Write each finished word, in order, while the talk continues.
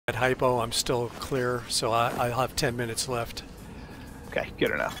At hypo, I'm still clear, so I'll have 10 minutes left. Okay,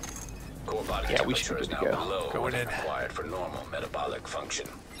 good enough. Core body Yeah, we should temperature be is good now to go. below Going what is in. required for normal metabolic function.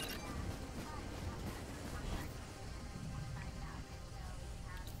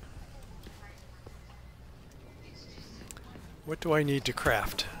 What do I need to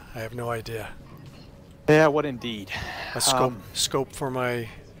craft? I have no idea. Yeah, what indeed. A scope for my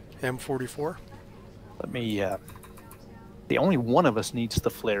M44? Let me, the only one of us needs the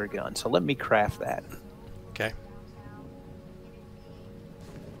flare gun, so let me craft that. Okay.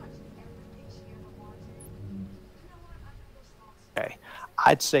 Okay.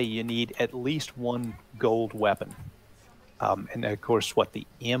 I'd say you need at least one gold weapon. And of course, what the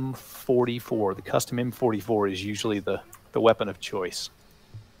M44, the custom M44 is usually the weapon of choice.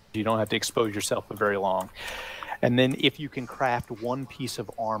 You don't have to expose yourself for very long. And then if you can craft one piece of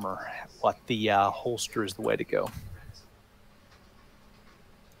armor, what the holster is the way to go.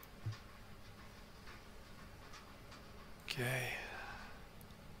 Okay.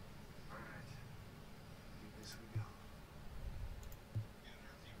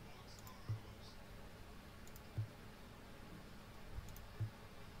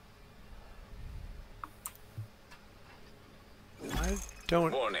 I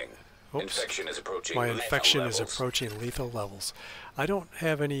don't... Warning. Oops. Infection is approaching My lethal infection levels. is approaching lethal levels. I don't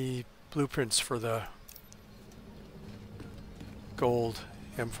have any blueprints for the gold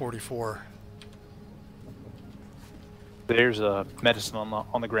M44. There's a medicine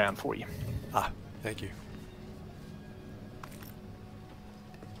on the ground for you. Ah, thank you.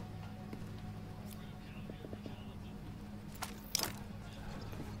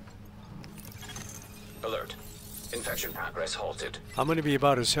 Alert. Infection progress halted. I'm going to be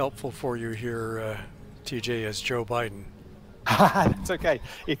about as helpful for you here, TJ, as Joe Biden. That's okay.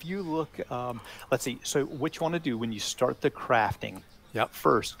 If you look, let's see. So what you want to do when you start the crafting, Yep.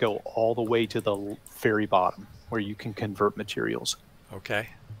 first go all the way to the very bottom where you can convert materials. Okay.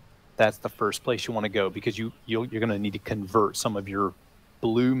 That's the first place you want to go because you're going to need to convert some of your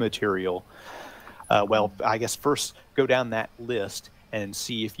blue material. Well, I guess first go down that list and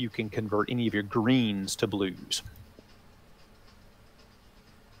see if you can convert any of your greens to blues.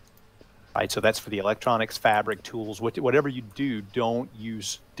 Right, so that's for the electronics, fabric, tools, whatever you do, don't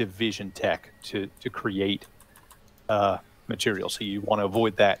use division tech to create material. So you want to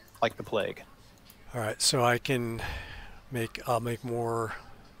avoid that like the plague. All right, so I'll make more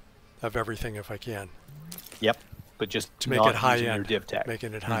of everything if I can. Yep, but just To make not it high using end. your div tech.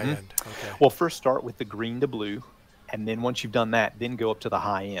 Making it high end. Okay. Well, first start with the green to blue, and then once you've done that, then go up to the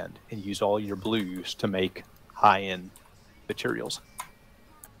high end and use all your blues to make high end materials.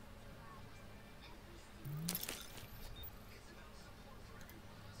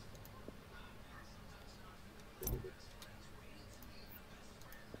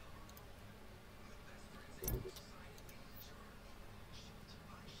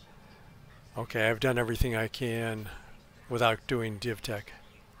 Okay, I've done everything I can without doing div tech.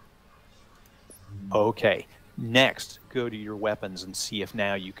 Okay, next go to your weapons and see if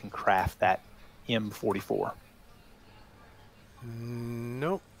now you can craft that M44.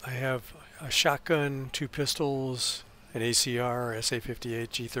 Nope. I have a shotgun, 2 pistols, an ACR, SA-58,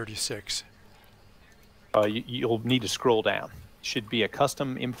 G36. You'll need to scroll down. Should be a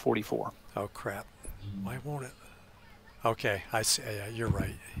custom M44. Oh crap. Why won't it? Okay, I see. Yeah, you're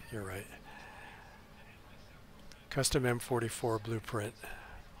right. You're right. Custom M44 blueprint.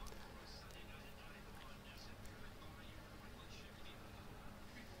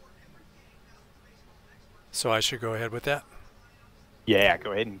 So I should go ahead with that? Yeah,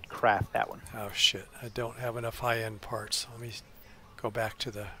 go ahead and craft that one. Oh shit, I don't have enough high-end parts. Let me go back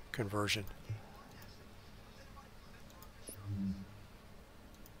to the conversion.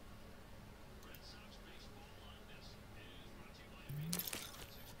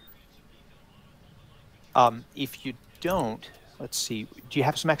 If you don't, let's see, do you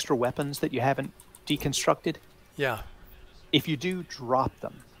have some extra weapons that you haven't deconstructed? Yeah, If you do, drop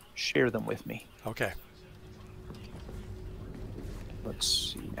them. Share them with me. okay. Let's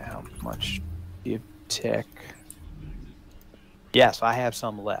see how much div tech. Yes, I have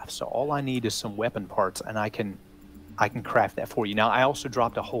some left. So all I need is some weapon parts, and I can craft that for you. Now I also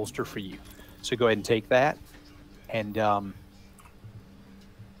dropped a holster for you, so go ahead and take that, and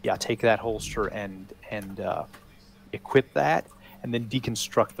yeah, take that holster and equip that, and then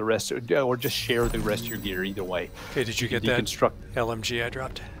deconstruct the rest, or just share the rest of your gear. Either way. Okay, did you get that LMG I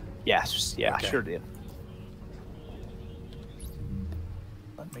dropped? Yes, yeah, Okay. I sure did.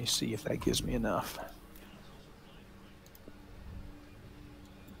 Let me see if that gives me enough.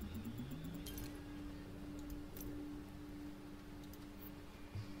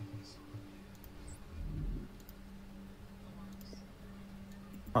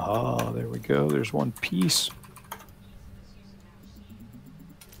 Oh, there we go. There's one piece.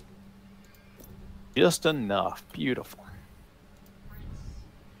 Just enough. Beautiful.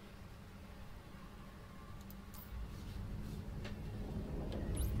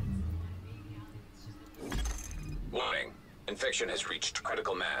 Warning. Infection has reached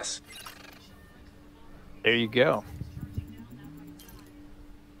critical mass. There you go.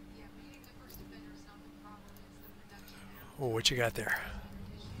 Oh, what you got there?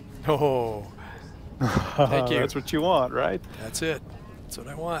 Oh, thank you. That's what you want, right? That's it. That's what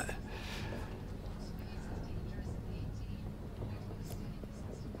I want.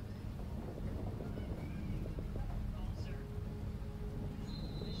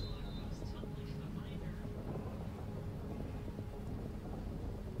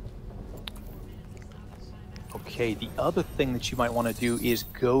 Okay, the other thing that you might want to do is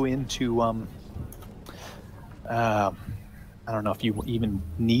go into, I don't know if you even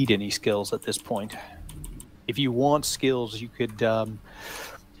need any skills at this point. If you want skills, you could,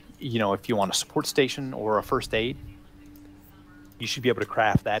 you know, if you want a support station or a first aid, you should be able to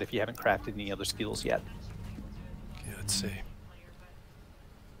craft that if you haven't crafted any other skills yet. Okay, let's see.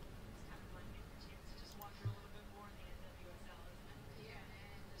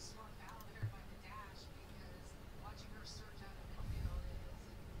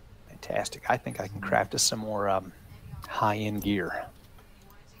 Fantastic. I think I can craft us some more high-end gear.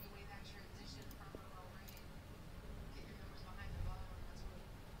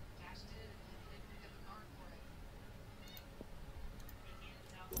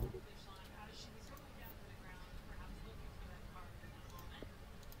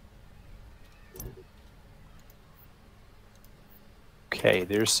 Okay,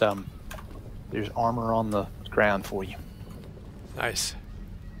 there's armor on the ground for you. Nice.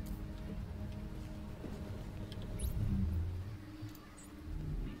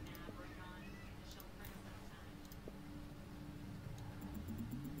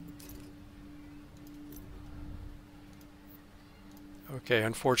 Okay,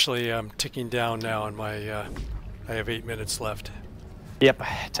 unfortunately, I'm ticking down now on my, I have 8 minutes left. Yep,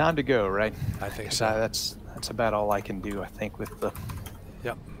 time to go, right? I think 'Cause so. that's about all I can do, I think, with the...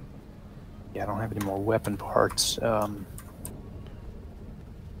 Yep. Yeah, I don't have any more weapon parts.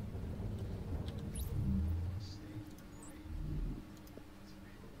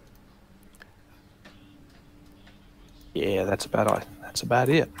 Yeah, that's about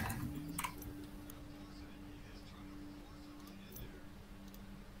it.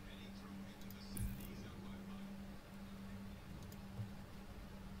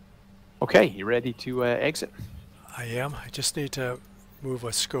 Okay, you ready to exit? I am. I just need to move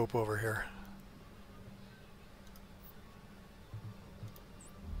a scope over here.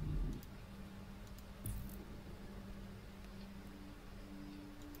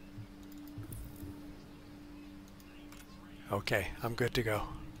 Okay, I'm good to go.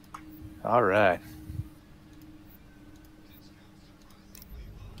 All right.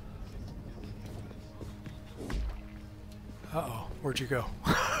 Uh-oh, where'd you go?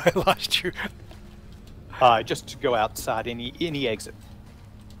 I lost you. Just to go outside any exit.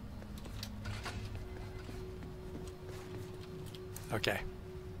 Okay.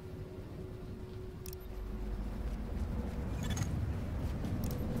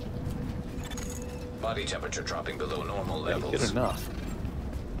 Body temperature dropping below normal Good levels. enough.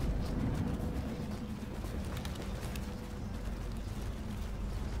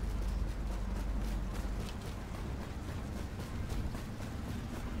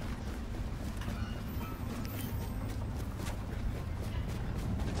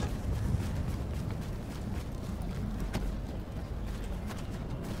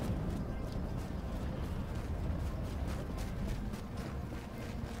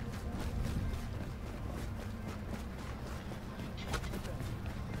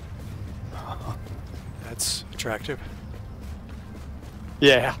 That's attractive.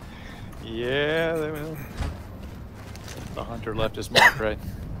 Yeah. Yeah, well, the hunter left his mark, right?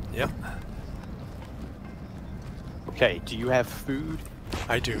 Yep, Okay, do you have food?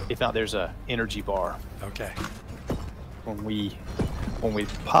 I do. If not, there's a energy bar. Okay. When we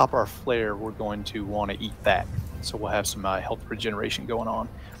pop our flare, we're going to want to eat that. So we'll have some health regeneration going on.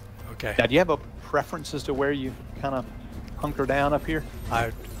 Okay. Now, do you have a preference as to where you kind of hunker down up here?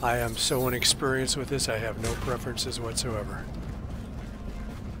 I am so inexperienced with this, I have no preferences whatsoever.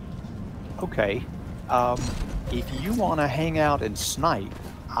 Okay. If you want to hang out and snipe,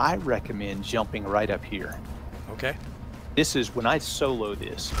 I recommend jumping right up here. Okay. This is when I solo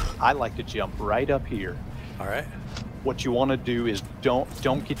this. I like to jump right up here. All right. What you want to do is don't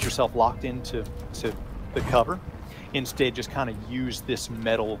get yourself locked into the cover. instead just kind of use this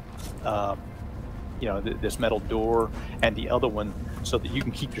metal, this metal door and the other one so that you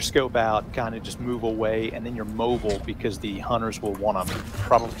can keep your scope out, kind of just move away, and then you're mobile because the hunters will want to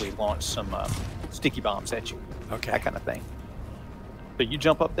probably launch some sticky bombs at you. Okay. That kind of thing. So you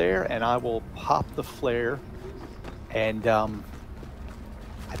jump up there, and I will pop the flare, and I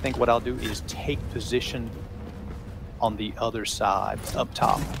think what I'll do is take position on the other side, up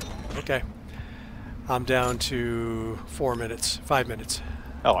top. Okay. I'm down to 4 minutes, 5 minutes.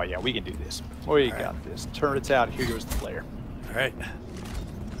 Oh, yeah, we can do this. We got this. Turrets out. Here goes the flare. All right.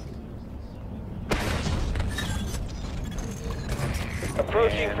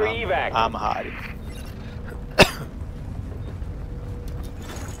 Approaching And for evac. I'm hiding.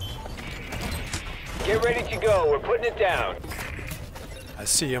 Get ready to go. We're putting it down. I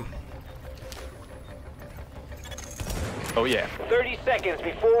see him. Oh, yeah. 30 seconds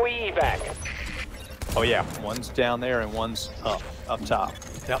before we evac. Oh, yeah. One's down there and one's up top.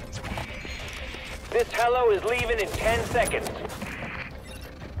 Yep. This hello is leaving in 10 seconds.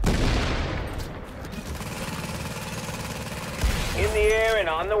 In the air and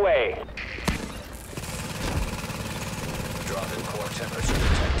on the way. Drop in core temperature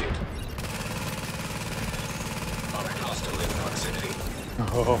detected. Mark hostile in proximity.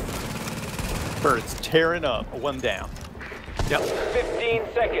 Oh. Birds tearing up. One down. Yep. 15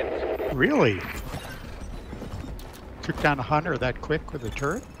 seconds. Really? Took down a hunter that quick with a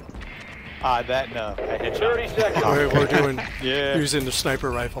turret? A headshot. 30 seconds. We're doing Yeah. using the sniper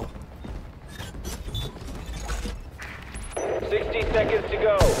rifle. 60 seconds to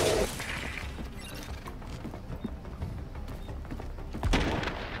go.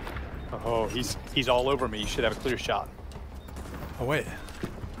 Oh, he's all over me. You should have a clear shot. Oh wait.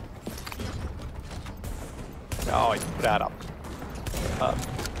 Oh, he put out a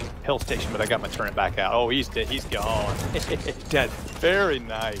hill station, but I got my turret back out. Oh, he's dead. He's gone. Dead. Very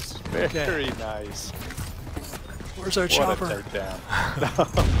nice. Very nice. Where's our What a chopper? takedown.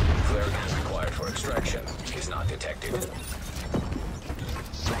 Flare gun required for extraction is not detected.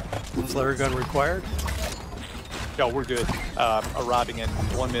 Flare gun required? No, we're good. Arriving in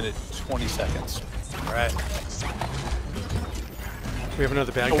 1 minute, 20 seconds. All right. We have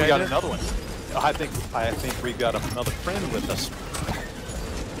another bad Oh, guy we got there? another one. I think we got another friend with us.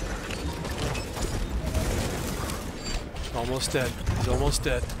 Almost dead. He's almost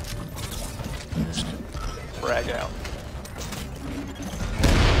dead. Frag out.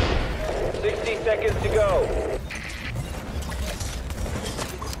 60 seconds to go.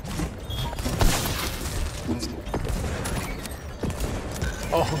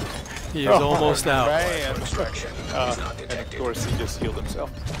 Oh, he is almost out. Man. Extraction is not And of detected. course, he just healed himself.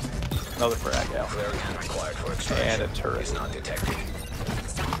 Another frag out. Flare gun required for And extraction a turret. is not detected.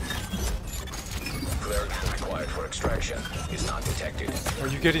 Flare gun required for extraction is not detected. Are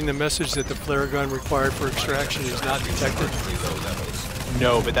you getting the message that the flare gun required for extraction is not detected? Low levels.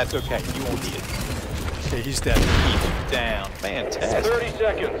 No, but that's okay. You won't need it. Okay, he's dead. He's down. Fantastic. 30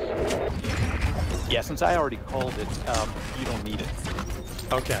 seconds. Yeah, since I already called it, you don't need it.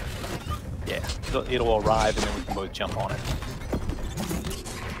 Okay. Yeah, it'll arrive and then we can both jump on it.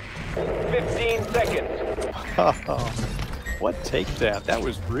 15 seconds. What takedown? That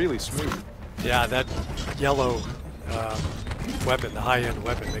was really smooth. Yeah, that yellow weapon, the high-end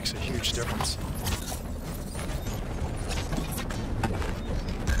weapon, makes a huge difference.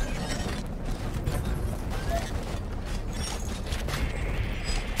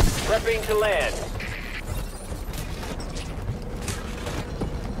 Prepping to land.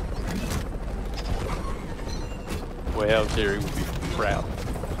 Well, Terry would be proud.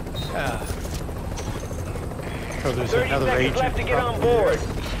 Ah, Oh, there's 30 another seconds agent. left to get on probably board.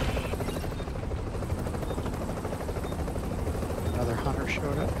 there. Another hunter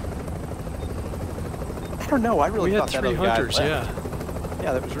showed up. I don't know. I really we had thought that 3 other guy hunters, left. yeah.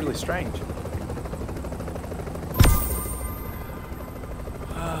 Yeah, that was really strange.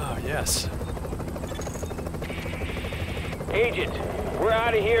 Ah, yes. Agent, we're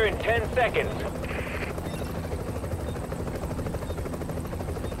out of here in 10 seconds.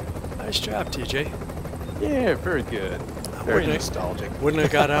 Nice job, TJ. Yeah, very good. Very Wouldn't it- nostalgic. Wouldn't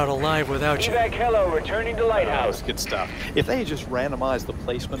have got out alive without you. Evac hello, returning to That lighthouse. was good stuff. If they had just randomized the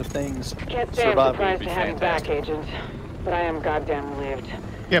placement of things, Can't say I'm survival would surprised be to have you back, fantastic. Agent. But I am goddamn relieved.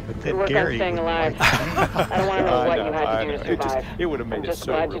 Yeah, but Good then work on Gary staying wouldn't alive. like I don't want to know I what know, you had I to do know. to survive. It would have made I'm it just so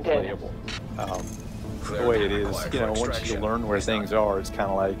glad you did. replayable. Flare The way gun it is, required you for know, once you extraction learn where is not things are, it's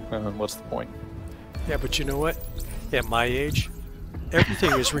kind of like, what's the point? Yeah, but you know what? At my age,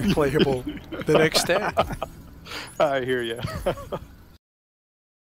 everything is replayable the next day. I hear you.